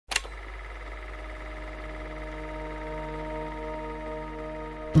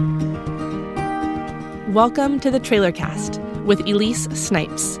Welcome to the Trailer Cast with Elise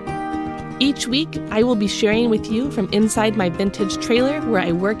Snipes. Each week, I will be sharing with you from inside my vintage trailer where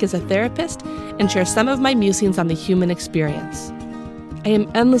I work as a therapist and share some of my musings on the human experience. I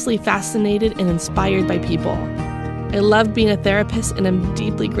am endlessly fascinated and inspired by people. I love being a therapist and am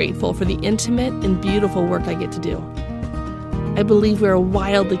deeply grateful for the intimate and beautiful work I get to do. I believe we are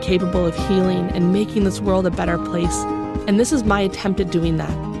wildly capable of healing and making this world a better place, and this is my attempt at doing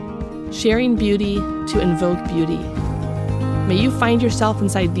that. Sharing beauty to invoke beauty. May you find yourself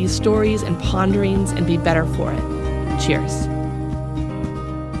inside these stories and ponderings and be better for it. Cheers.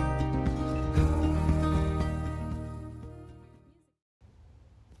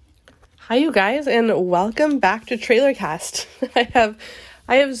 Hi, you guys, and welcome back to Trailer Cast. I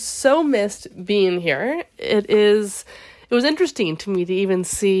have so missed being here. It was interesting to me to even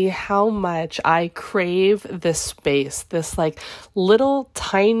see how much I crave this space, this like little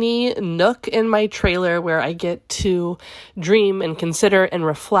tiny nook in my trailer where I get to dream and consider and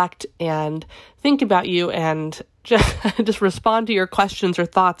reflect and think about you and just respond to your questions or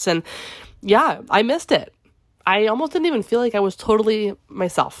thoughts. And yeah, I missed it. I almost didn't even feel like I was totally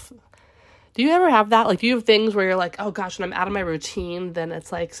myself. Do you ever have that? Like, do you have things where you're like, oh gosh, when I'm out of my routine, then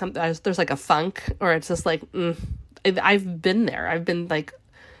it's like there's like a funk, or it's just like, I've been there. I've been like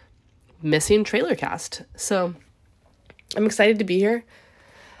missing Trailer Cast. So I'm excited to be here.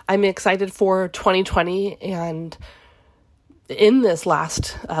 I'm excited for 2020. And in this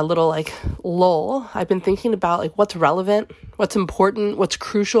last little like lull, I've been thinking about like what's relevant, what's important, what's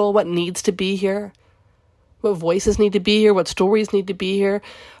crucial, what needs to be here, what voices need to be here, what stories need to be here.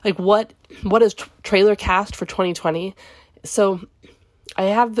 Like what is Trailer Cast for 2020? So I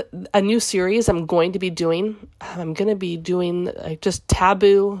have a new series I'm going to be doing. I'm going to be doing just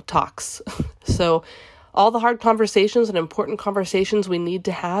taboo talks. So all the hard conversations and important conversations we need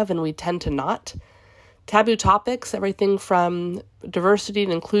to have and we tend to not. Taboo topics, everything from diversity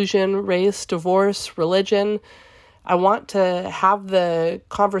and inclusion, race, divorce, religion. I want to have the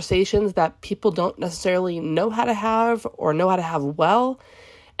conversations that people don't necessarily know how to have or know how to have well.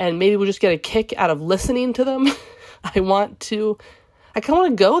 And maybe we'll just get a kick out of listening to them. I kind of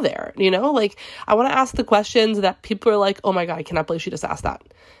want to go there, like I want to ask the questions that people are like, oh my God, I cannot believe she just asked that.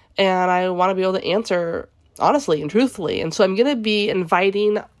 And I want to be able to answer honestly and truthfully. And so I'm going to be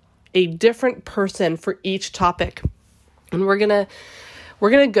inviting a different person for each topic. And we're going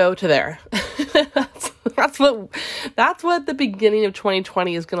to go to there. That's what the beginning of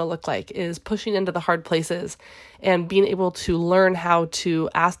 2020 is going to look like, is pushing into the hard places and being able to learn how to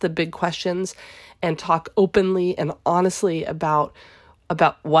ask the big questions and talk openly and honestly about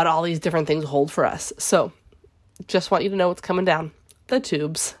what all these different things hold for us. So just want you to know what's coming down the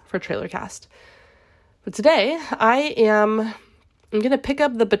tubes for Trailer Cast. But today I'm going to pick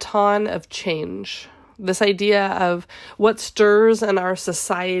up the baton of change. This idea of what stirs in our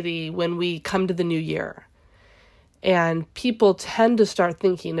society when we come to the new year. And people tend to start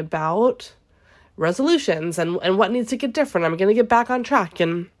thinking about resolutions and what needs to get different. I'm going to get back on track.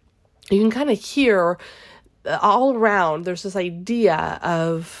 And you can kind of hear all around, there's this idea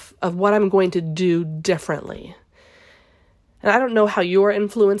of what I'm going to do differently. And I don't know how you're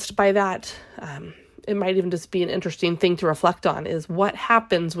influenced by that. It might even just be an interesting thing to reflect on, is what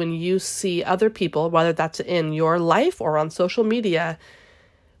happens when you see other people, whether that's in your life or on social media,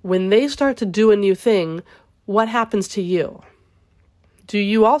 when they start to do a new thing, what happens to you? Do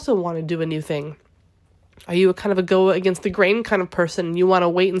you also want to do a new thing? Are you a kind of a go against the grain kind of person? You want to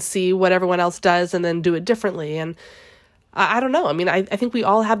wait and see what everyone else does and then do it differently? And I don't know. I mean, I think we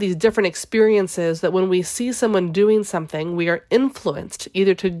all have these different experiences that when we see someone doing something, we are influenced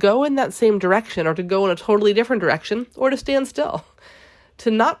either to go in that same direction or to go in a totally different direction or to stand still, to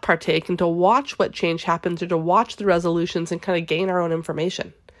not partake and to watch what change happens or to watch the resolutions and kind of gain our own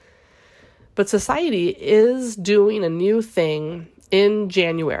information. But society is doing a new thing in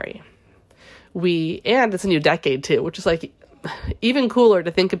January. And it's a new decade too, which is like even cooler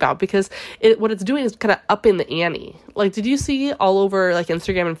to think about, because what it's doing is kind of upping the ante. Like, did you see all over like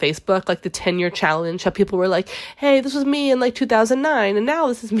Instagram and Facebook, like the 10-year challenge, how people were like, hey, this was me in like 2009 and now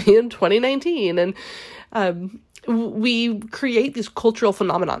this is me in 2019. And we create these cultural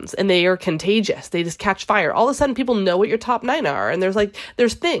phenomenons and they are contagious. They just catch fire. All of a sudden people know what your top 9 are. And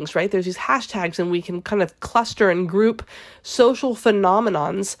there's things, right? There's these hashtags and we can kind of cluster and group social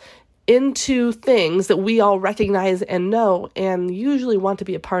phenomenons into things that we all recognize and know and usually want to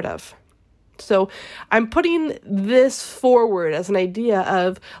be a part of. So I'm putting this forward as an idea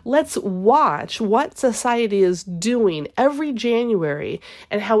of let's watch what society is doing every January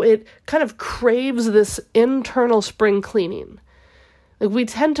and how it kind of craves this internal spring cleaning. Like we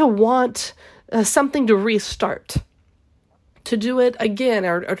tend to want something to restart, to do it again,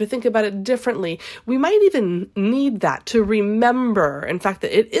 or to think about it differently. We might even need that to remember, in fact,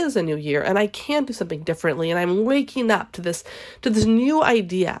 that it is a new year and I can do something differently, and I'm waking up to this new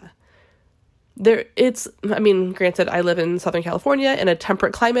idea. Granted, I live in Southern California in a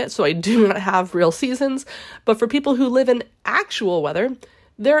temperate climate, so I do not have real seasons, but for people who live in actual weather,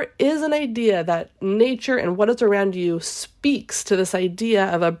 there is an idea that nature and what is around you speaks to this idea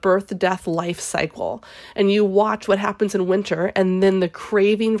of a birth, death, life cycle. And you watch what happens in winter and then the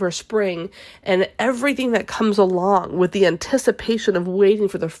craving for spring and everything that comes along with the anticipation of waiting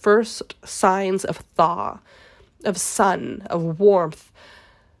for the first signs of thaw, of sun, of warmth,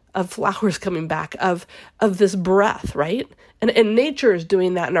 of flowers coming back, of this breath, right? And nature is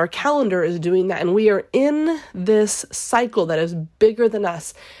doing that, and our calendar is doing that, and we are in this cycle that is bigger than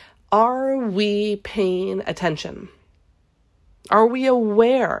us. Are we paying attention? Are we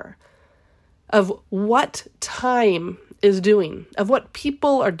aware of what time is doing, of what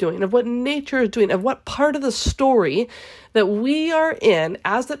people are doing, of what nature is doing, of what part of the story that we are in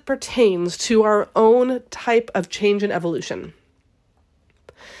as it pertains to our own type of change and evolution?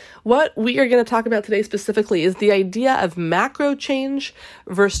 What we are going to talk about today specifically is the idea of macro change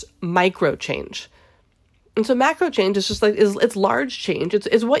versus micro change. And so macro change is just it's large change.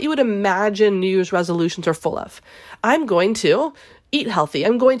 It's what you would imagine New Year's resolutions are full of. I'm going to eat healthy.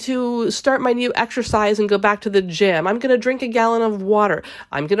 I'm going to start my new exercise and go back to the gym. I'm going to drink a gallon of water.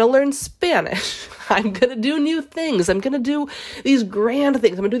 I'm going to learn Spanish. I'm going to do new things. I'm going to do these grand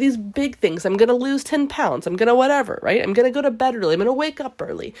things. I'm going to do these big things. I'm going to lose 10 pounds. I'm going to whatever, right? I'm going to go to bed early. I'm going to wake up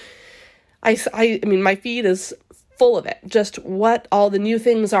early. I mean, my feed is full of it. Just what all the new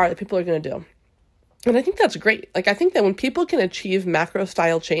things are that people are going to do. And I think that's great. Like, I think that when people can achieve macro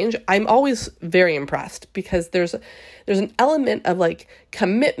style change, I'm always very impressed, because there's an element of like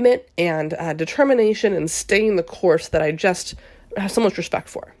commitment and determination and staying the course that I just have so much respect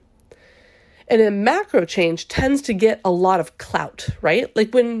for. And a macro change tends to get a lot of clout, right?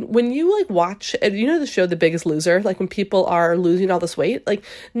 Like when you like watch, the show The Biggest Loser, like when people are losing all this weight, like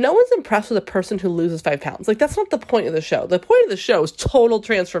no one's impressed with a person who loses 5 pounds. Like that's not the point of the show. The point of the show is total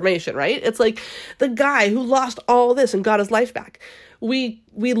transformation, right? It's like the guy who lost all this and got his life back. We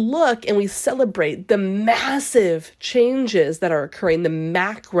look and we celebrate the massive changes that are occurring, the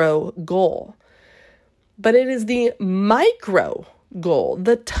macro goal. But it is the micro goal,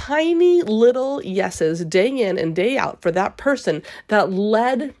 the tiny little yeses day in and day out for that person that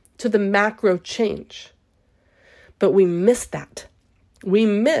led to the macro change. But we miss that. We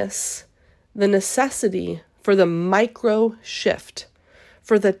miss the necessity for the micro shift,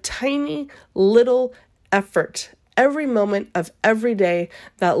 for the tiny little effort every moment of every day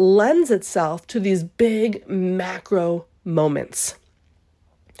that lends itself to these big macro moments.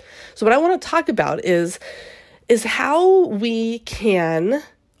 So what I want to talk about is how we can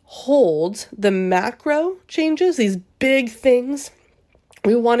hold the macro changes, these big things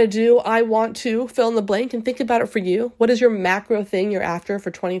we want to do. I want to fill in the blank, and think about it for you. What is your macro thing you're after for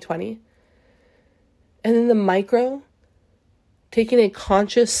 2020? And then the micro, taking a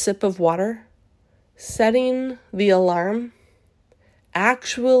conscious sip of water, setting the alarm,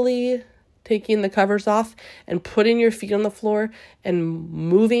 actually taking the covers off and putting your feet on the floor and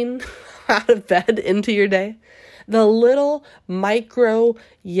moving out of bed into your day. The little micro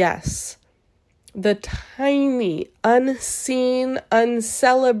yes. The tiny, unseen,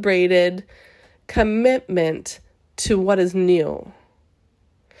 uncelebrated commitment to what is new.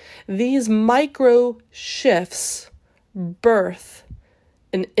 These micro shifts birth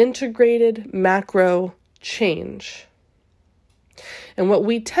an integrated macro change. And what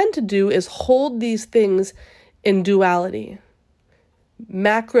we tend to do is hold these things in duality.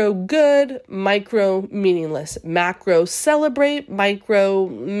 Macro good, micro meaningless. Macro celebrate, micro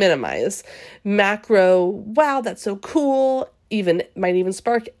minimize. Macro, wow, that's so cool, might even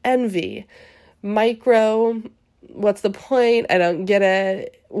spark envy. Micro, what's the point? I don't get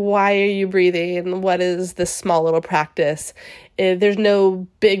it. Why are you breathing? What is this small little practice? There's no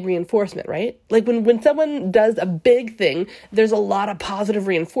big reinforcement, right? Like when someone does a big thing, there's a lot of positive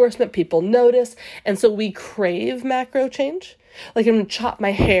reinforcement. People notice. And so we crave macro change. Like, I'm going to chop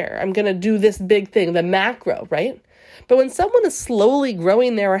my hair. I'm going to do this big thing, the macro, right? But when someone is slowly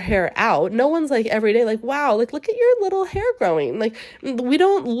growing their hair out, no one's like every day, like, wow, like, look at your little hair growing. Like, we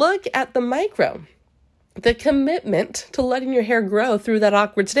don't look at the micro, the commitment to letting your hair grow through that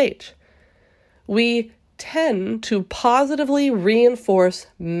awkward stage. We tend to positively reinforce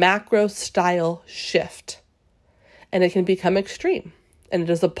macro style shift, and it can become extreme. And it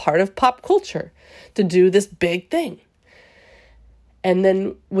is a part of pop culture to do this big thing. And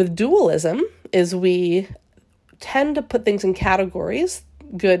then with dualism is we tend to put things in categories: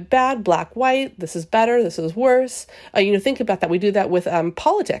 good, bad, black, white, this is better, this is worse. Think about that. We do that with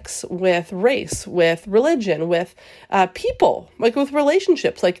politics, with race, with religion, with people, like with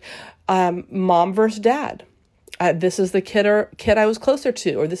relationships, like mom versus dad. This is the kid I was closer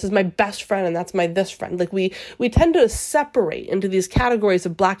to, or this is my best friend and that's my this friend. Like we tend to separate into these categories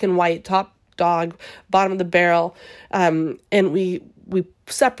of black and white, top dog, bottom of the barrel, and we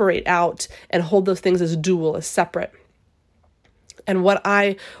separate out and hold those things as dual, as separate. And what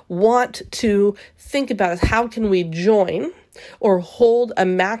I want to think about is how can we join or hold a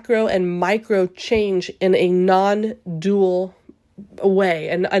macro and micro change in a non-dual way,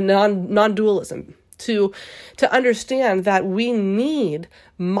 and a non-dualism, to understand that we need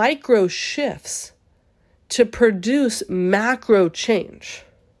micro shifts to produce macro change.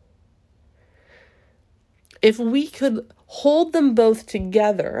 If we could hold them both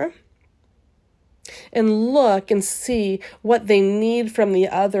together and look and see what they need from the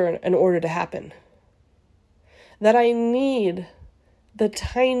other in order to happen. That I need the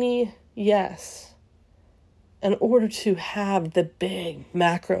tiny yes in order to have the big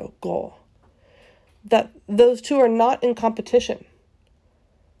macro goal. That those two are not in competition.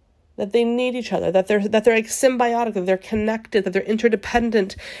 That they need each other, that they're like symbiotic, that they're connected, that they're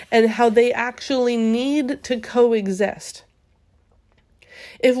interdependent, and how they actually need to coexist.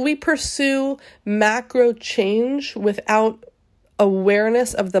 If we pursue macro change without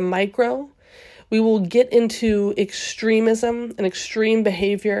awareness of the micro, we will get into extremism and extreme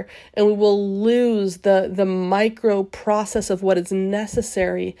behavior, and we will lose the micro process of what is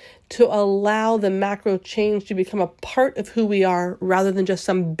necessary to allow the macro change to become a part of who we are rather than just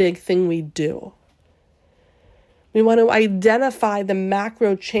some big thing we do. We want to identify the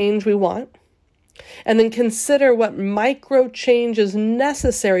macro change we want, and then consider what micro change is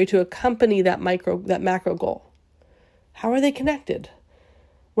necessary to accompany that macro goal. How are they connected?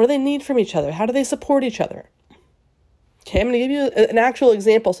 What do they need from each other? How do they support each other? Okay, I'm going to give you an actual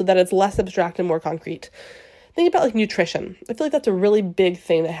example so that it's less abstract and more concrete. Think about like nutrition. I feel like that's a really big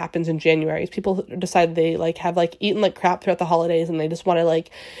thing that happens in January. People decide they have eaten like crap throughout the holidays and they just want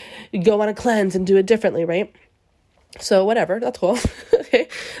to go on a cleanse and do it differently, right? So whatever, that's cool. Okay.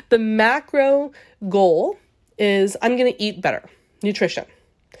 The macro goal is I'm going to eat better, nutrition.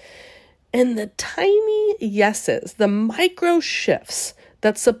 And the tiny yeses, the micro shifts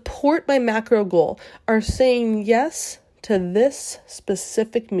that support my macro goal are saying yes to this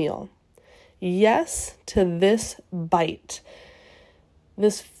specific meal. Yes to this bite.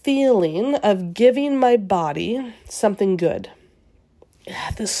 This feeling of giving my body something good.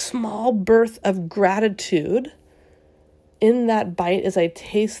 This small birth of gratitude in that bite as I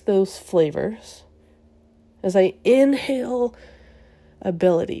taste those flavors, as I inhale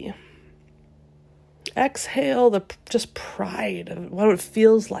ability, exhale the just pride of what it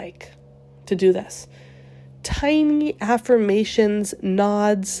feels like to do this. Tiny affirmations,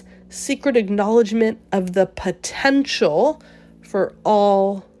 nods, secret acknowledgement of the potential for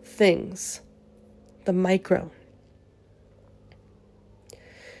all things, the micro.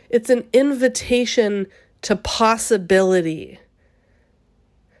 It's an invitation to possibility,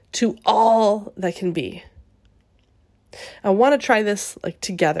 to all that can be. I want to try this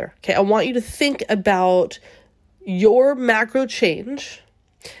together. Okay, I want you to think about your macro change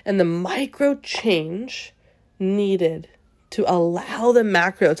and the micro change needed to allow the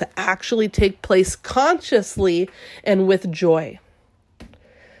macro to actually take place consciously and with joy.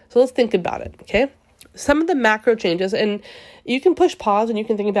 So let's think about it, okay? Some of the macro changes, and you can push pause and you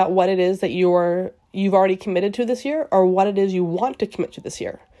can think about what it is that you've already committed to this year or what it is you want to commit to this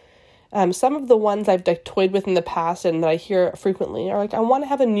year. Some of the ones I've toyed with in the past and that I hear frequently are I want to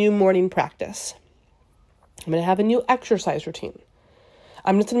have a new morning practice. I'm going to have a new exercise routine.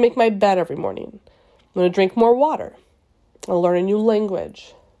 I'm just going to make my bed every morning. I'm going to drink more water. I'll learn a new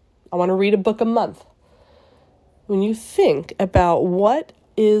language. I want to read a book a month. When you think about what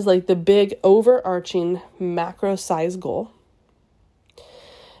is the big overarching macro size goal,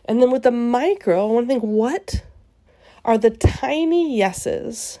 and then with the micro, I want to think, what are the tiny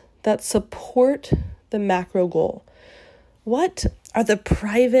yeses that support the macro goal? What are the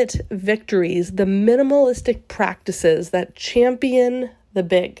private victories, the minimalistic practices that champion the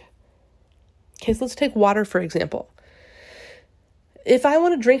big? Okay, so let's take water, for example. If I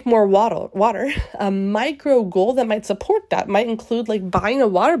want to drink more water, a micro goal that might support that might include buying a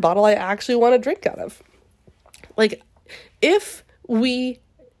water bottle I actually want to drink out of. If we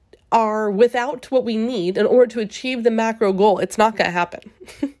are without what we need in order to achieve the macro goal, it's not going to happen.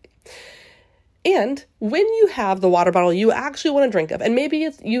 And when you have the water bottle you actually want to drink of, and maybe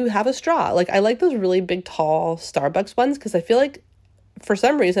you have a straw. Like I like those really big, tall Starbucks ones because I feel like for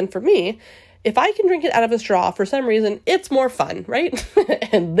some reason, for me, if I can drink it out of a straw, for some reason, it's more fun, right?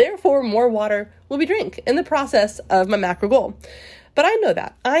 And therefore, more water will be drank in the process of my macro goal. But I know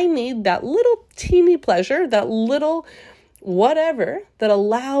that. I need that little teeny pleasure, that little whatever that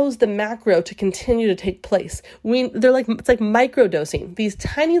allows the macro to continue to take place. It's like microdosing, these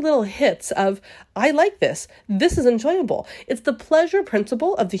tiny little hits of, I like this. This is enjoyable. It's the pleasure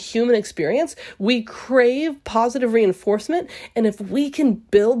principle of the human experience. We crave positive reinforcement. And if we can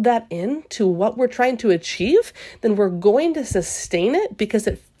build that into what we're trying to achieve, then we're going to sustain it because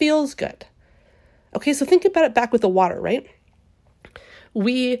it feels good. Okay, so think about it back with the water, right?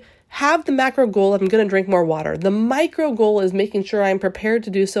 We have the macro goal of I'm going to drink more water. The micro goal is making sure I'm prepared to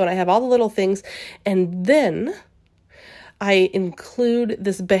do so and I have all the little things. And then I include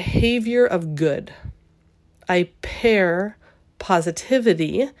this behavior of good. I pair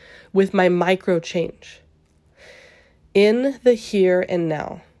positivity with my micro change in the here and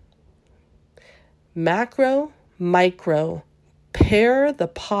now. Macro, micro, pair the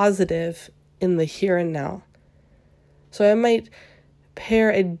positive in the here and now. So I might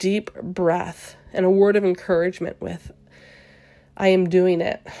pair a deep breath and a word of encouragement with, I am doing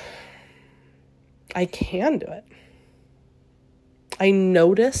it. I can do it. I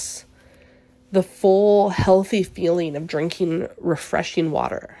notice the full, healthy feeling of drinking refreshing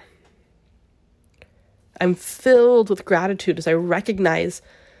water. I'm filled with gratitude as I recognize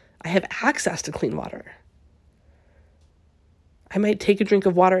I have access to clean water. I might take a drink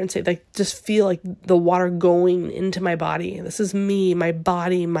of water and say, just feel like the water going into my body. This is me, my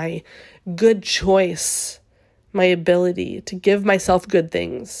body, my good choice, my ability to give myself good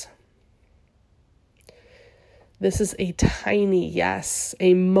things. This is a tiny yes,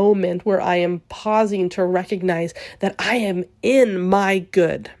 a moment where I am pausing to recognize that I am in my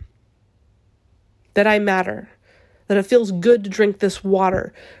good, that I matter, that it feels good to drink this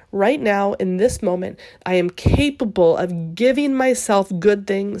water. Right now, in this moment, I am capable of giving myself good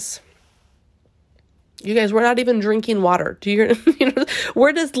things. You guys, we're not even drinking water.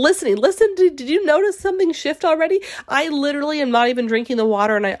 We're just listening. Did you notice something shift already? I literally am not even drinking the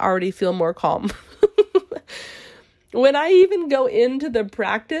water and I already feel more calm. When I even go into the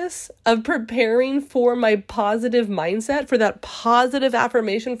practice of preparing for my positive mindset, for that positive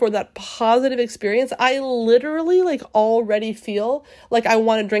affirmation, for that positive experience, I literally already feel like I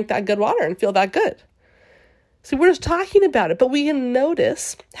want to drink that good water and feel that good. See, we're just talking about it, but we can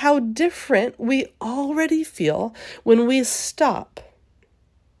notice how different we already feel when we stop.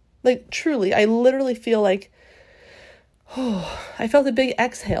 Truly, I literally feel I felt a big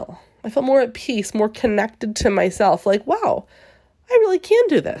exhale. I felt more at peace, more connected to myself. Wow, I really can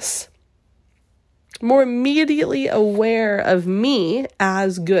do this. More immediately aware of me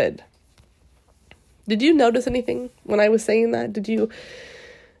as good. Did you notice anything when I was saying that? Did you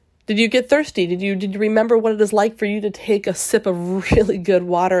get thirsty? Did you remember what it is like for you to take a sip of really good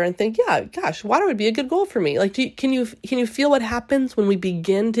water and think, yeah, gosh, water would be a good goal for me? Can you feel what happens when we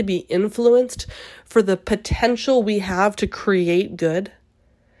begin to be influenced for the potential we have to create good?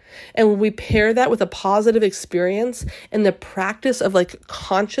 And when we pair that with a positive experience and the practice of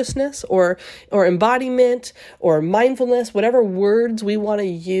consciousness or embodiment or mindfulness, whatever words we want to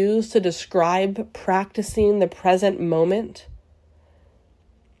use to describe practicing the present moment,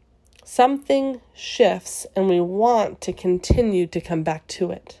 something shifts and we want to continue to come back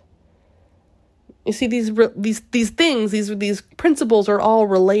to it. You see, these things, these principles are all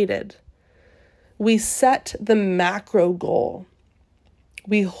related. We set the macro goal.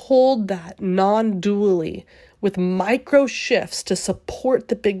 We hold that non-dually with micro shifts to support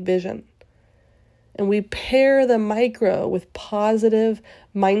the big vision. And we pair the micro with positive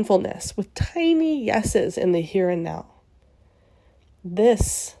mindfulness, with tiny yeses in the here and now.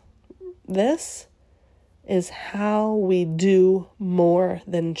 This is how we do more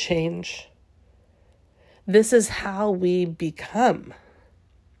than change. This is how we become.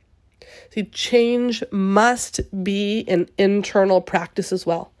 See, change must be an internal practice as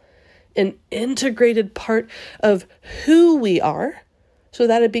well, an integrated part of who we are so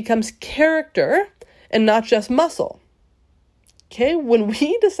that it becomes character and not just muscle. Okay, when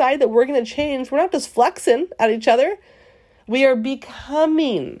we decide that we're going to change, we're not just flexing at each other. We are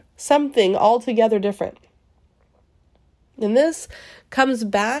becoming something altogether different. And this comes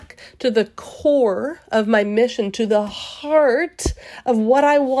back to the core of my mission, to the heart of what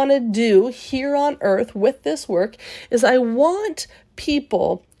I want to do here on earth with this work, is I want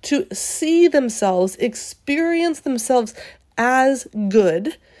people to see themselves, experience themselves as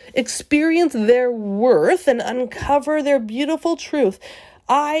good, experience their worth, and uncover their beautiful truth.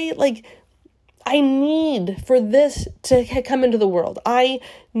 I need for this to come into the world. I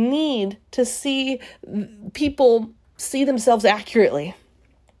need to see people see themselves accurately,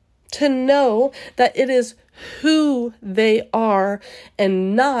 to know that it is who they are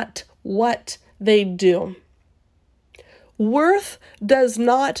and not what they do. Worth does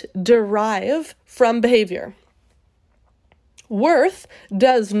not derive from behavior. Worth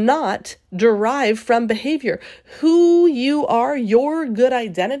does not derive from behavior. Who you are, your good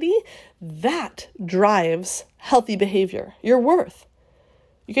identity, that drives healthy behavior, your worth.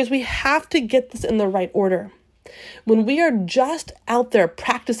 Because we have to get this in the right order. When we are just out there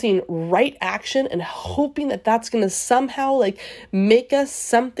practicing right action and hoping that that's going to somehow make us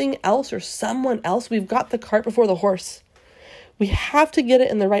something else or someone else, we've got the cart before the horse. We have to get it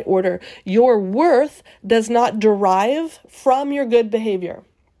in the right order. Your worth does not derive from your good behavior.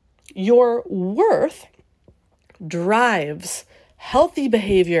 Your worth drives healthy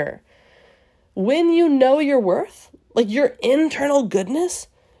behavior. When you know your worth, your internal goodness,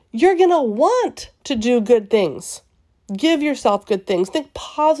 you're going to want to do good things. Give yourself good things. Think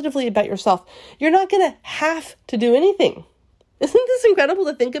positively about yourself. You're not going to have to do anything. Isn't this incredible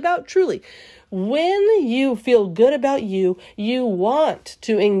to think about? Truly. When you feel good about you, you want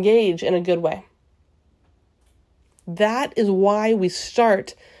to engage in a good way. That is why we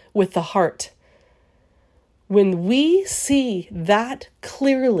start with the heart. When we see that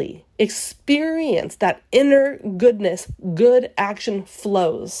clearly, experience that inner goodness, good action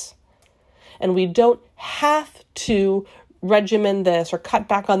flows. And we don't have to regimen this or cut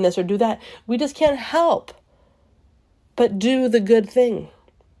back on this or do that. We just can't help but do the good thing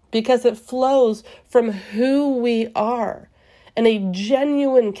because it flows from who we are and a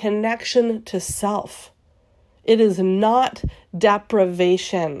genuine connection to self. It is not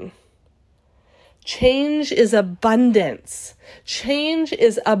deprivation. Change is abundance. Change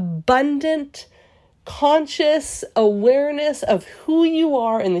is abundant, conscious awareness of who you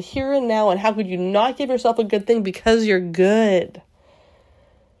are in the here and now, and how could you not give yourself a good thing because you're good.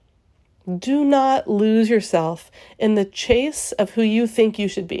 Do not lose yourself in the chase of who you think you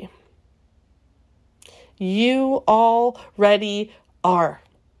should be. You already are.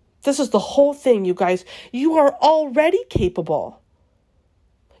 This is the whole thing, you guys. You are already capable.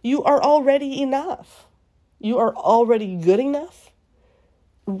 You are already enough. You are already good enough.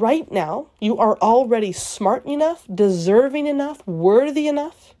 Right now, you are already smart enough, deserving enough, worthy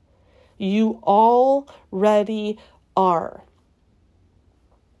enough. You already are.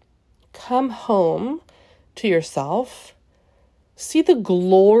 Come home to yourself. See the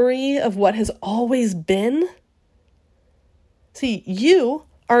glory of what has always been. See, you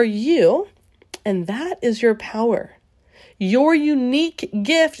are you, and that is your power. Your unique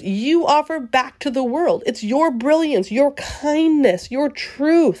gift you offer back to the world. It's your brilliance, your kindness, your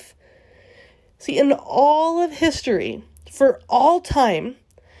truth. See, in all of history, for all time,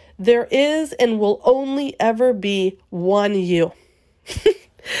 there is and will only ever be one you.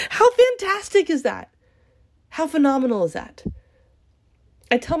 How fantastic is that? How phenomenal is that?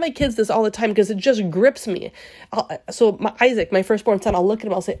 I tell my kids this all the time because it just grips me. Isaac, my firstborn son, I'll look at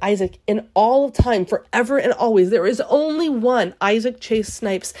him, I'll say, Isaac, in all of time, forever and always, there is only one Isaac Chase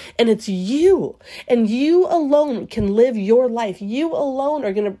Snipes, and it's you. And you alone can live your life. You alone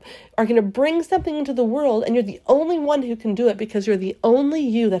are gonna bring something into the world, and you're the only one who can do it because you're the only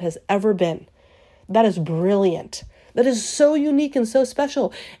you that has ever been. That is brilliant. That is so unique and so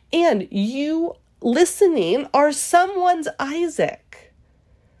special. And you listening are someone's Isaac.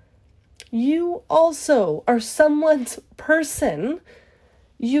 You also are someone's person,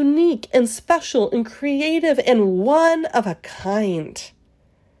 unique and special and creative and one of a kind.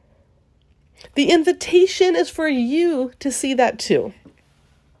 The invitation is for you to see that too.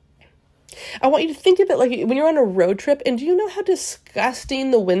 I want you to think of it like when you're on a road trip, and do you know how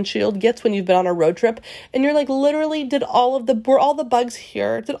disgusting the windshield gets when you've been on a road trip? And you're like, literally, were all the bugs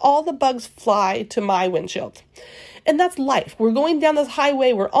here? Did all the bugs fly to my windshield? And that's life. We're going down this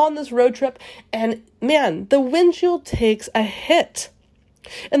highway, we're on this road trip, and man, the windshield takes a hit.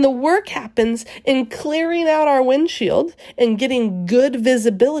 And the work happens in clearing out our windshield and getting good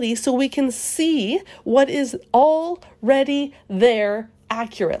visibility so we can see what is already there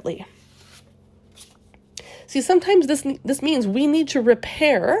accurately. See, sometimes this means we need to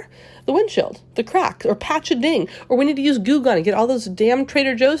repair the windshield, the crack, or patch a ding, or we need to use Goo Gun and get all those damn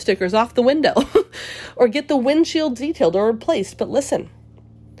Trader Joe's stickers off the window, or get the windshield detailed or replaced. But listen,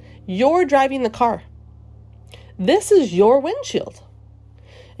 you're driving the car. This is your windshield,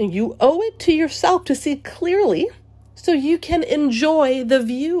 and you owe it to yourself to see clearly so you can enjoy the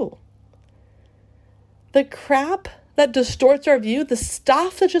view. The crap that distorts our view, the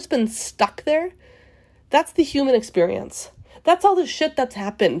stuff that's just been stuck there, that's the human experience. That's all the shit that's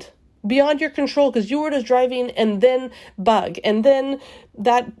happened beyond your control because you were just driving and then bug and then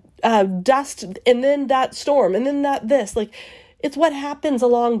that dust and then that storm and then that this. Like, it's what happens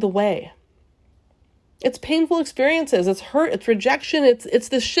along the way. It's painful experiences. It's hurt. It's rejection. It's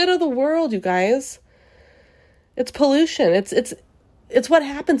the shit of the world, you guys. It's pollution. It's what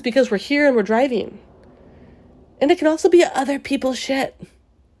happens because we're here and we're driving. And it can also be other people's shit.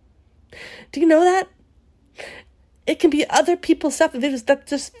 Do you know that? It can be other people's stuff that's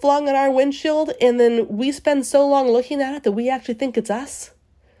just flung on our windshield, and then we spend so long looking at it that we actually think it's us.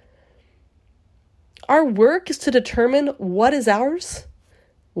 Our work is to determine what is ours,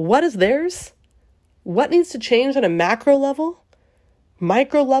 what is theirs, what needs to change on a macro level,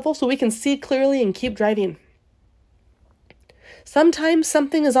 micro level, so we can see clearly and keep driving. Sometimes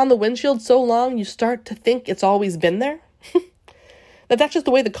something is on the windshield so long you start to think it's always been there. That's just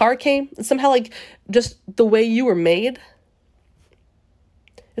the way the car came. It's somehow like just the way you were made.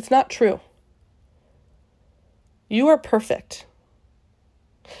 It's not true. You are perfect.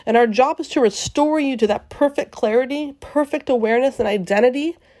 And our job is to restore you to that perfect clarity, perfect awareness and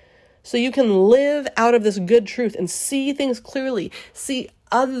identity, so you can live out of this good truth and see things clearly, see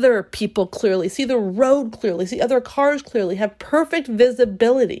other people clearly, see the road clearly, see other cars clearly, have perfect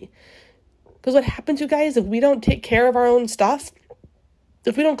visibility. Because what happens, you guys, if we don't take care of our own stuff,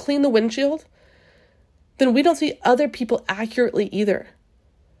 if we don't clean the windshield, then we don't see other people accurately either.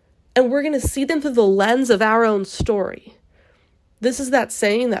 And we're going to see them through the lens of our own story. This is that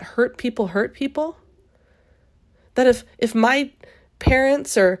saying that hurt people. That if my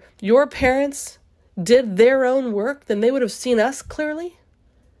parents or your parents did their own work, then they would have seen us clearly.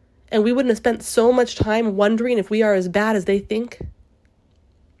 And we wouldn't have spent so much time wondering if we are as bad as they think.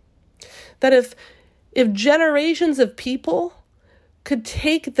 That if generations of people could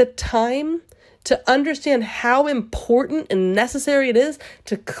take the time to understand how important and necessary it is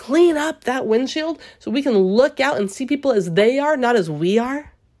to clean up that windshield so we can look out and see people as they are, not as we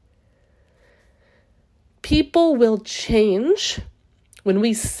are. People will change when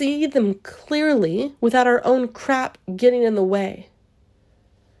we see them clearly without our own crap getting in the way.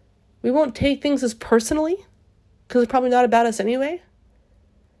 We won't take things as personally because it's probably not about us anyway.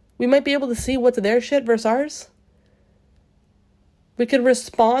 We might be able to see what's their shit versus ours. We could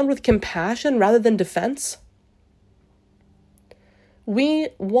respond with compassion rather than defense. We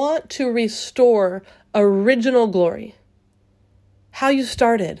want to restore original glory. How you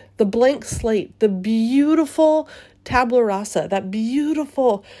started, the blank slate, the beautiful tabula rasa, that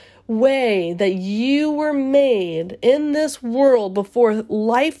beautiful way that you were made in this world before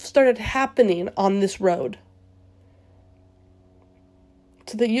life started happening on this road.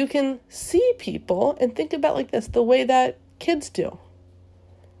 So that you can see people and think about like this, the way that kids do.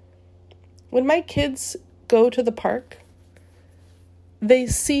 When my kids go to the park, they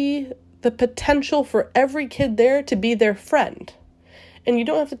see the potential for every kid there to be their friend. And you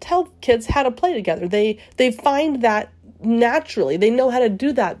don't have to tell kids how to play together. They find that naturally. They know how to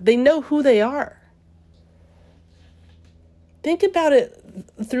do that. They know who they are. Think about it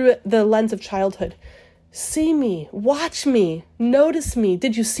through the lens of childhood. See me, watch me, notice me.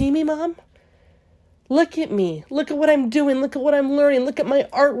 Did you see me, Mom? Look at me. Look at what I'm doing. Look at what I'm learning. Look at my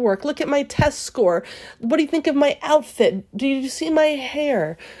artwork. Look at my test score. What do you think of my outfit? Do you see my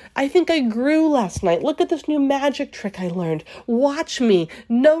hair? I think I grew last night. Look at this new magic trick I learned. Watch me.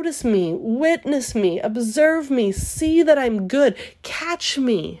 Notice me. Witness me. Observe me. See that I'm good. Catch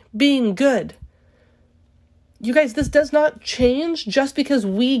me being good. You guys, this does not change just because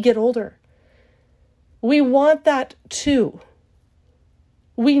we get older. We want that too.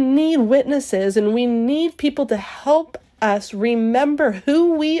 We need witnesses and we need people to help us remember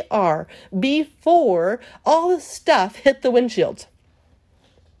who we are before all the stuff hit the windshield.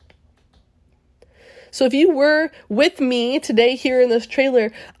 So if you were with me today here in this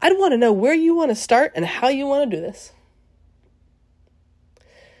trailer, I'd want to know where you want to start and how you want to do this.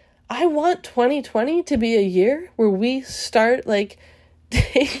 I want 2020 to be a year where we start like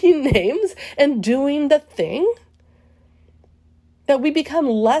taking names and doing the thing. That we become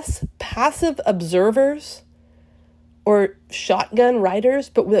less passive observers or shotgun riders,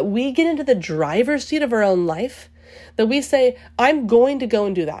 but that we get into the driver's seat of our own life, that we say, I'm going to go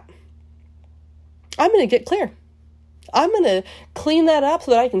and do that. I'm going to get clear. I'm going to clean that up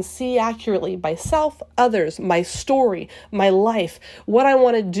so that I can see accurately myself, others, my story, my life, what I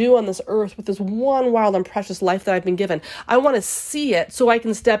want to do on this earth with this one wild and precious life that I've been given. I want to see it so I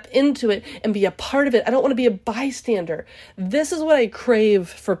can step into it and be a part of it. I don't want to be a bystander. This is what I crave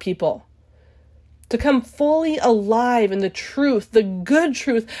for people. To come fully alive in the truth, the good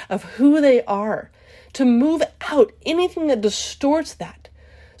truth of who they are. To move out anything that distorts that.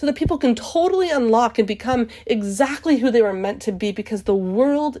 So that people can totally unlock and become exactly who they were meant to be, because the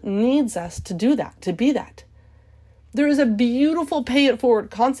world needs us to do that, to be that. There is a beautiful pay it forward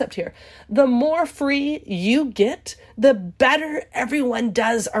concept here. The more free you get, the better everyone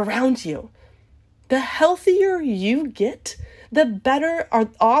does around you. The healthier you get, the better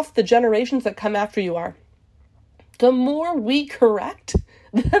off the generations that come after you are. The more we correct,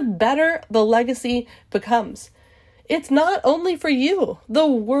 the better the legacy becomes. It's not only for you. The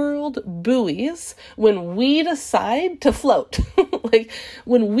world buoys when we decide to float. Like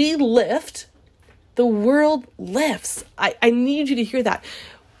when we lift, the world lifts. I need you to hear that.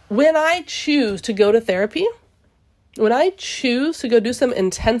 When I choose to go to therapy, when I choose to go do some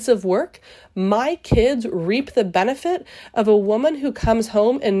intensive work, my kids reap the benefit of a woman who comes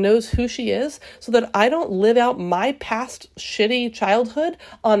home and knows who she is, so that I don't live out my past shitty childhood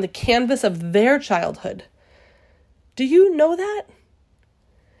on the canvas of their childhood. Do you know that?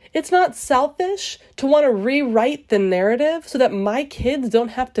 It's not selfish to want to rewrite the narrative so that my kids don't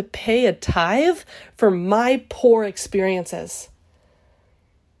have to pay a tithe for my poor experiences.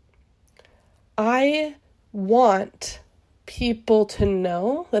 I want people to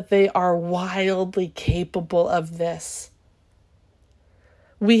know that they are wildly capable of this.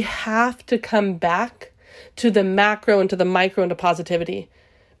 We have to come back to the macro and to the micro and to positivity.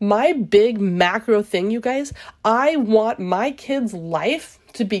 My big macro thing, you guys, I want my kids' life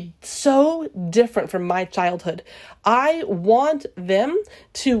to be so different from my childhood. I want them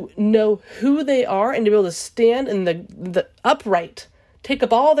to know who they are and to be able to stand in the upright, take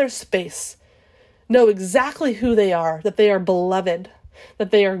up all their space, know exactly who they are, that they are beloved, that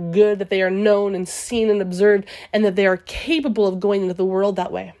they are good, that they are known and seen and observed, and that they are capable of going into the world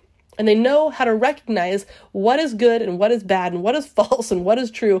that way. And they know how to recognize what is good and what is bad and what is false and what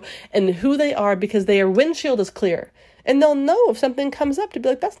is true and who they are, because their windshield is clear. And they'll know if something comes up to be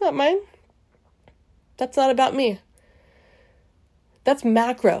like, that's not mine. That's not about me. That's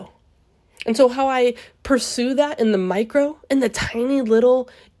macro. And so how I pursue that in the micro, in the tiny little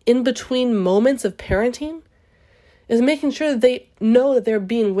in-between moments of parenting, is making sure that they know that they're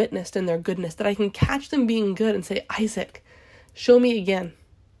being witnessed in their goodness, that I can catch them being good and say, Isaac, show me again.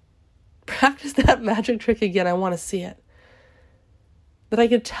 Practice that magic trick again. I want to see it. That I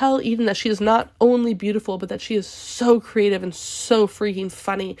could tell Eden that she is not only beautiful, but that she is so creative and so freaking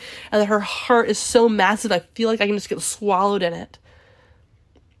funny, and that her heart is so massive, I feel like I can just get swallowed in it.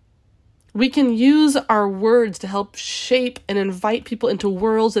 We can use our words to help shape and invite people into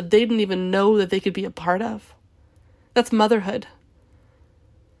worlds that they didn't even know that they could be a part of. That's motherhood.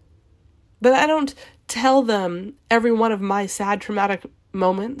 But I don't tell them every one of my sad, traumatic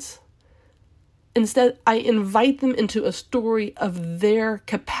moments. Instead, I invite them into a story of their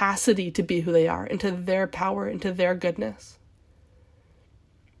capacity to be who they are, into their power, into their goodness.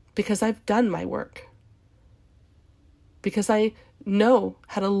 Because I've done my work. Because I know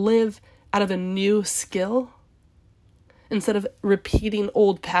how to live out of a new skill instead of repeating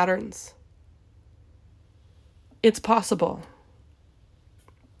old patterns. It's possible.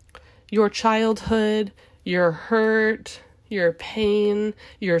 Your childhood, your hurt, your pain,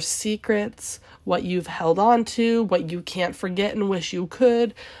 your secrets, what you've held on to, what you can't forget and wish you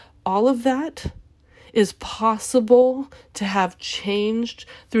could, all of that is possible to have changed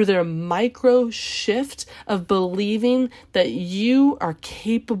through their micro shift of believing that you are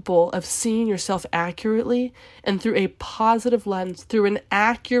capable of seeing yourself accurately and through a positive lens, through an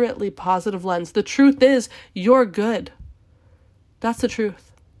accurately positive lens. The truth is, you're good. That's the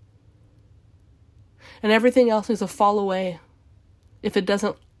truth. And everything else needs to fall away if it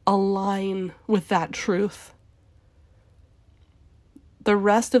doesn't align with that truth. The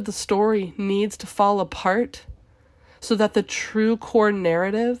rest of the story needs to fall apart so that the true core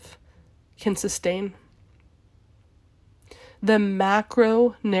narrative can sustain. The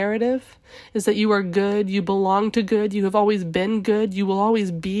macro narrative is that you are good, you belong to good, you have always been good, you will always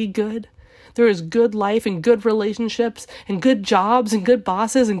be good. There is good life and good relationships and good jobs and good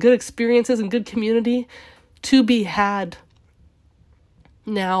bosses and good experiences and good community to be had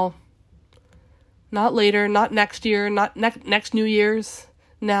now. Not later, not next year, not next New Year's.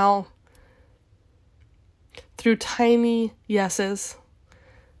 Now, through tiny yeses,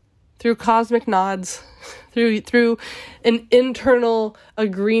 through cosmic nods, through an internal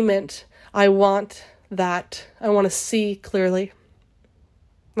agreement. I want that. I want to see clearly.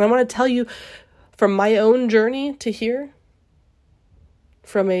 And I want to tell you from my own journey to here,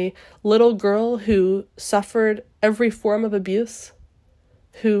 from a little girl who suffered every form of abuse,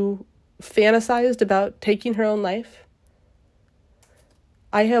 who fantasized about taking her own life.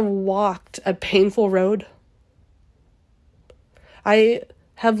 I have walked a painful road. I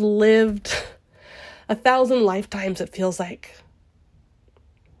have lived 1,000 lifetimes, it feels like.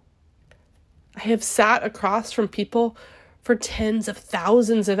 I have sat across from people for tens of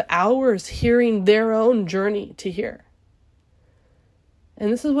thousands of hours hearing their own journey to here.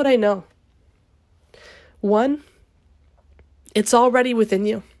 And this is what I know. One, it's already within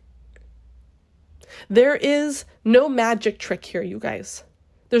you. There is no magic trick here, you guys.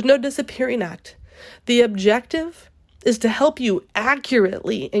 There's no disappearing act. The objective is to help you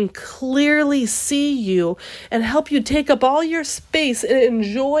accurately and clearly see you and help you take up all your space and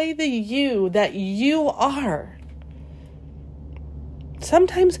enjoy the you that you are.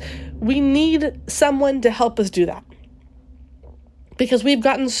 Sometimes we need someone to help us do that. Because we've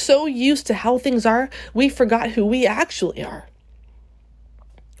gotten so used to how things are, we forgot who we actually are.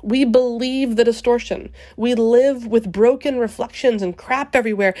 We believe the distortion. We live with broken reflections and crap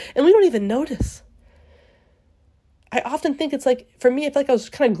everywhere, and we don't even notice. I often think it's like, for me, I feel like I was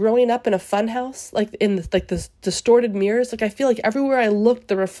kind of growing up in a fun house, like in this distorted mirrors. Like I feel like everywhere I looked,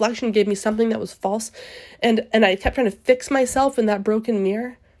 the reflection gave me something that was false. And I kept trying to fix myself in that broken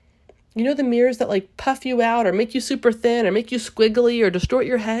mirror. You know, the mirrors that like puff you out or make you super thin or make you squiggly or distort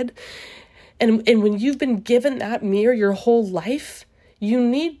your head. And when you've been given that mirror your whole life, you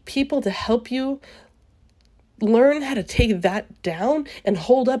need people to help you learn how to take that down and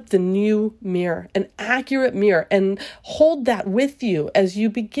hold up the new mirror, an accurate mirror, and hold that with you as you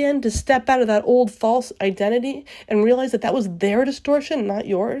begin to step out of that old false identity and realize that that was their distortion, not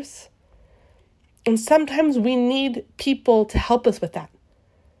yours. And sometimes we need people to help us with that.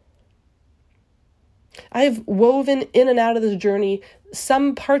 I've woven in and out of this journey,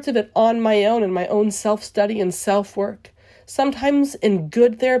 some parts of it on my own in my own self-study and self-work. Sometimes in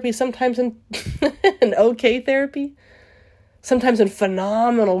good therapy, sometimes in okay therapy, sometimes in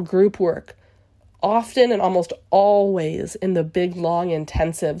phenomenal group work, often and almost always in the big, long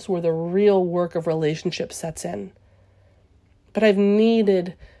intensives where the real work of relationship sets in. But I've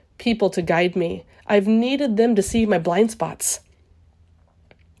needed people to guide me. I've needed them to see my blind spots.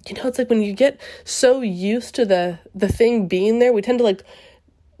 You know, it's like when you get so used to the thing being there, we tend to like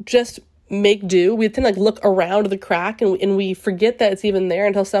just make do. We tend to like look around the crack and we forget that it's even there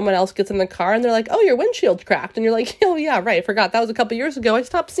until someone else gets in the car and they're like, oh, your windshield's cracked. And you're like, oh yeah, right. I forgot. That was a couple years ago. I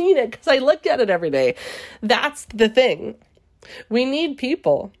stopped seeing it because I looked at it every day. That's the thing. We need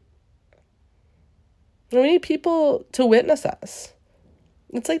people. We need people to witness us.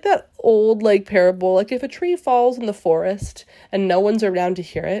 It's like that old like parable. Like if a tree falls in the forest and no one's around to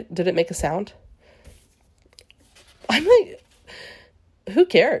hear it, did it make a sound? I'm like, who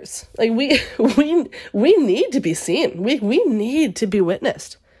cares? Like we need to be seen. We need to be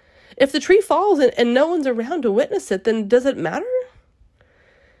witnessed. If the tree falls and no one's around to witness it, then does it matter?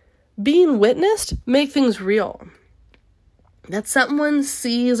 Being witnessed make things real. That someone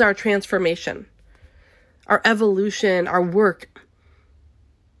sees our transformation, our evolution, our work.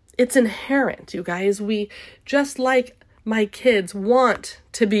 It's inherent, you guys. We, just like my kids, want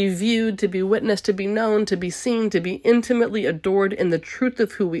to be viewed, to be witnessed, to be known, to be seen, to be intimately adored in the truth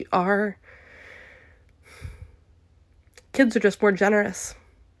of who we are. Kids are just more generous.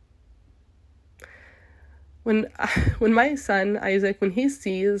 When my son, Isaac, when he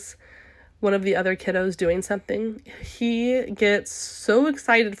sees one of the other kiddos doing something, he gets so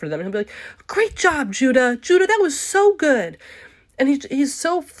excited for them. He'll be like, great job, Judah. Judah, that was so good. And he's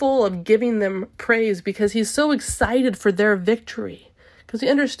so full of giving them praise because he's so excited for their victory. Because he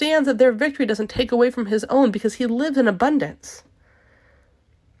understands that their victory doesn't take away from his own because he lives in abundance.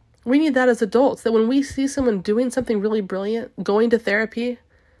 We need that as adults, that when we see someone doing something really brilliant, going to therapy,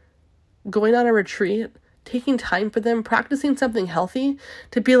 going on a retreat, taking time for them, practicing something healthy,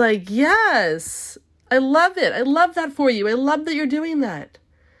 to be like, yes, I love it. I love that for you. I love that you're doing that.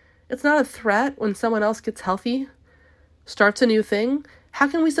 It's not a threat when someone else gets healthy, starts a new thing. How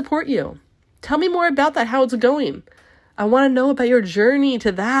can we support you? Tell me more about that, how it's going. I want to know about your journey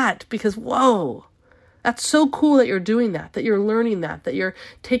to that because, whoa, that's so cool that you're doing that you're learning that you're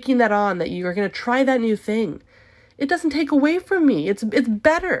taking that on, that you're going to try that new thing. It doesn't take away from me. It's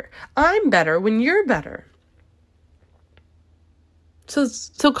better. I'm better when you're better.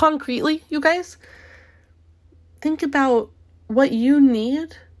 So concretely, you guys, think about what you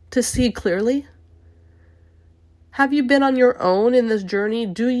need to see clearly? Have you been on your own in this journey?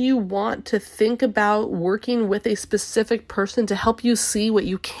 Do you want to think about working with a specific person to help you see what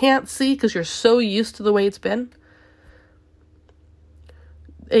you can't see because you're so used to the way it's been?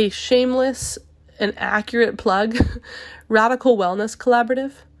 A shameless and accurate plug, Radical Wellness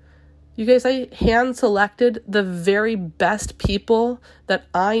Collaborative. You guys, I hand selected the very best people that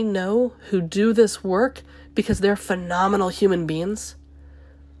I know who do this work because they're phenomenal human beings,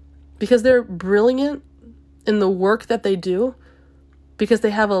 because they're brilliant in the work that they do, because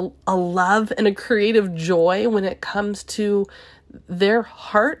they have a love and a creative joy when it comes to their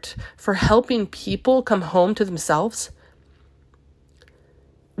heart for helping people come home to themselves.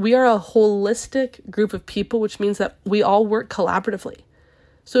 We are a holistic group of people, which means that we all work collaboratively.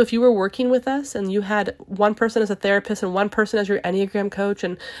 So if you were working with us and you had one person as a therapist and one person as your Enneagram coach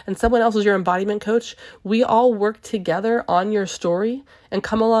and someone else as your embodiment coach, we all work together on your story and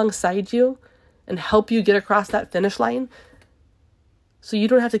come alongside you and help you get across that finish line. So you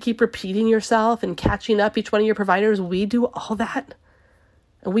don't have to keep repeating yourself and catching up each one of your providers. We do all that.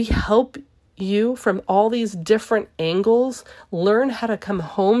 And we help you from all these different angles learn how to come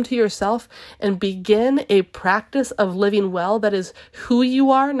home to yourself and begin a practice of living well that is who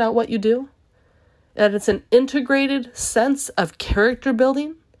you are, not what you do. That it's an integrated sense of character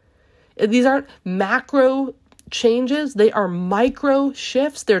building. These aren't macro changes. They are micro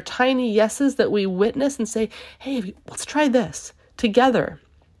shifts. They're tiny yeses that we witness and say, hey, let's try this together.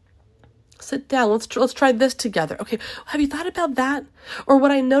 Sit down. Let's try this together. Okay. Have you thought about that? Or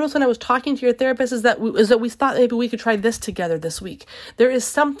what I noticed when I was talking to your therapist is that we thought maybe we could try this together this week. There is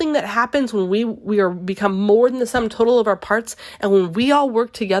something that happens when we become more than the sum total of our parts. And when we all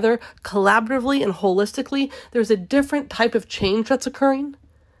work together collaboratively and holistically, there's a different type of change that's occurring.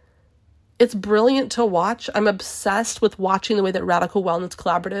 It's brilliant to watch. I'm obsessed with watching the way that Radical Wellness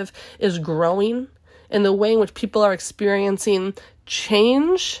Collaborative is growing and the way in which people are experiencing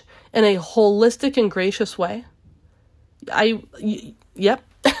change in a holistic and gracious way. Yep.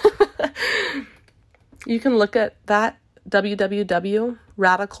 You can look at that,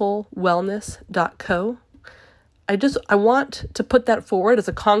 www.radicalwellness.co. I want to put that forward as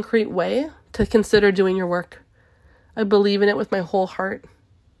a concrete way to consider doing your work. I believe in it with my whole heart,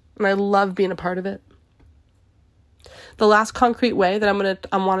 and I love being a part of it. The last concrete way that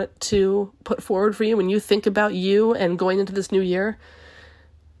I want it to put forward for you when you think about you and going into this new year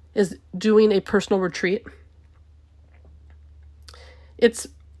is doing a personal retreat. It's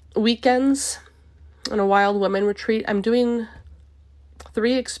weekends and a Wild Women retreat. I'm doing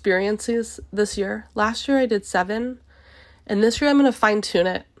 3 experiences this year. Last year I did 7, and this year I'm going to fine tune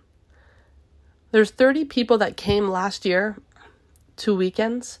it. There's 30 people that came last year to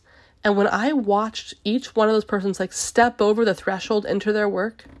weekends, and when I watched each one of those persons step over the threshold into their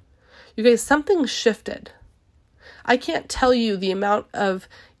work, you guys, something shifted. I can't tell you the amount of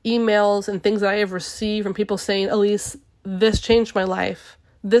emails and things that I have received from people saying, Elise, this changed my life.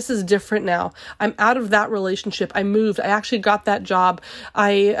 This is different now. I'm out of that relationship. I moved. I actually got that job.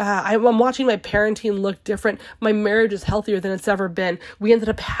 I'm watching my parenting look different. My marriage is healthier than it's ever been. We ended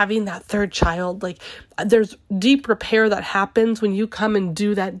up having that 3rd child. There's deep repair that happens when you come and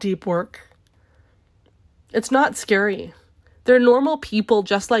do that deep work. It's not scary. They're normal people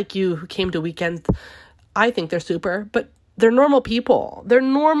just like you who came to weekends. I think they're super, but they're normal people. They're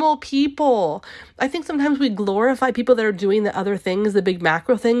normal people. I think sometimes we glorify people that are doing the other things, the big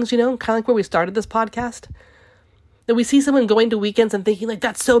macro things, kind of like where we started this podcast. That we see someone going to weekends and thinking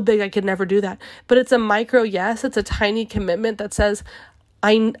that's so big, I could never do that. But it's a micro yes. It's a tiny commitment that says,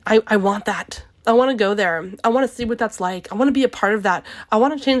 I want that. I want to go there. I want to see what that's like. I want to be a part of that. I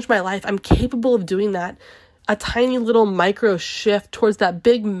want to change my life. I'm capable of doing that. A tiny little micro shift towards that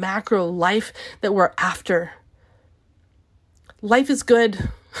big macro life that we're after. Life is good.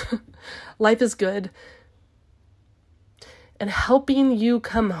 Life is good. And helping you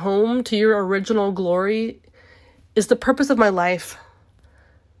come home to your original glory is the purpose of my life.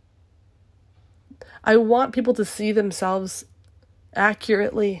 I want people to see themselves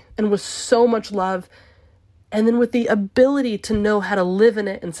accurately and with so much love, and then with the ability to know how to live in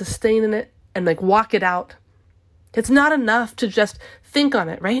it and sustain in it and walk it out. It's not enough to just think on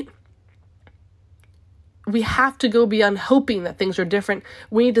it, right? We have to go beyond hoping that things are different.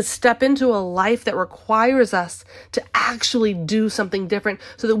 We need to step into a life that requires us to actually do something different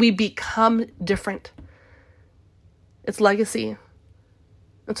so that we become different. It's legacy.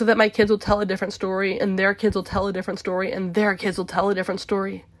 And so that my kids will tell a different story, and their kids will tell a different story, and their kids will tell a different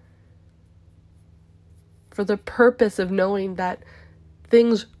story. For the purpose of knowing that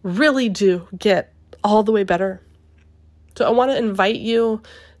things really do get all the way better. So I want to invite you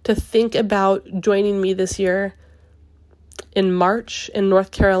to think about joining me this year in March in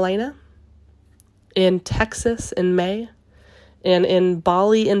North Carolina, in Texas in May, and in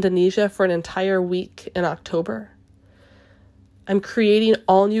Bali, Indonesia for an entire week in October. I'm creating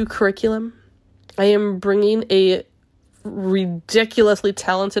all new curriculum. I am bringing a ridiculously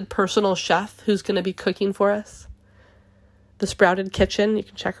talented personal chef who's going to be cooking for us. The Sprouted Kitchen, you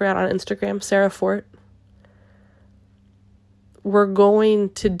can check her out on Instagram, Sarah Fort. We're going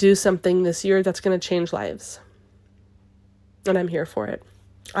to do something this year that's going to change lives. And I'm here for it.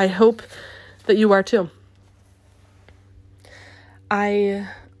 I hope that you are too. I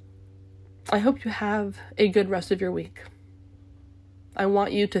hope you have a good rest of your week. I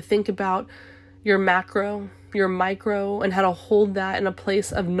want you to think about your macro, your micro, and how to hold that in a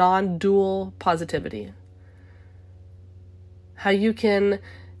place of non-dual positivity. How you can,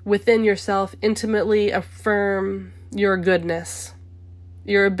 within yourself, intimately affirm your goodness,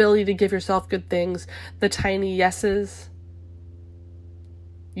 your ability to give yourself good things, the tiny yeses.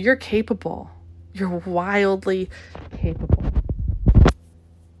 You're capable. You're wildly capable.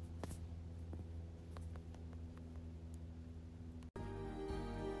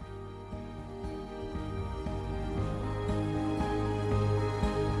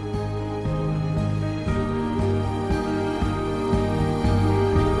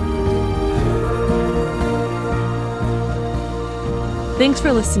 Thanks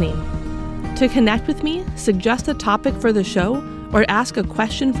for listening. To connect with me, suggest a topic for the show, or ask a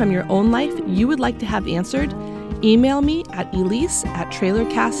question from your own life you would like to have answered, email me at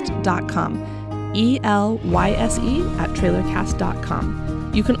elyse@trailercast.com,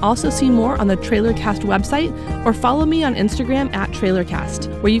 ELYSE@trailercast.com. You can also see more on the Trailercast website or follow me on Instagram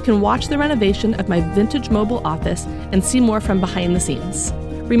 @Trailercast, where you can watch the renovation of my vintage mobile office and see more from behind the scenes.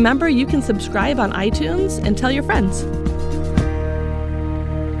 Remember, you can subscribe on iTunes and tell your friends.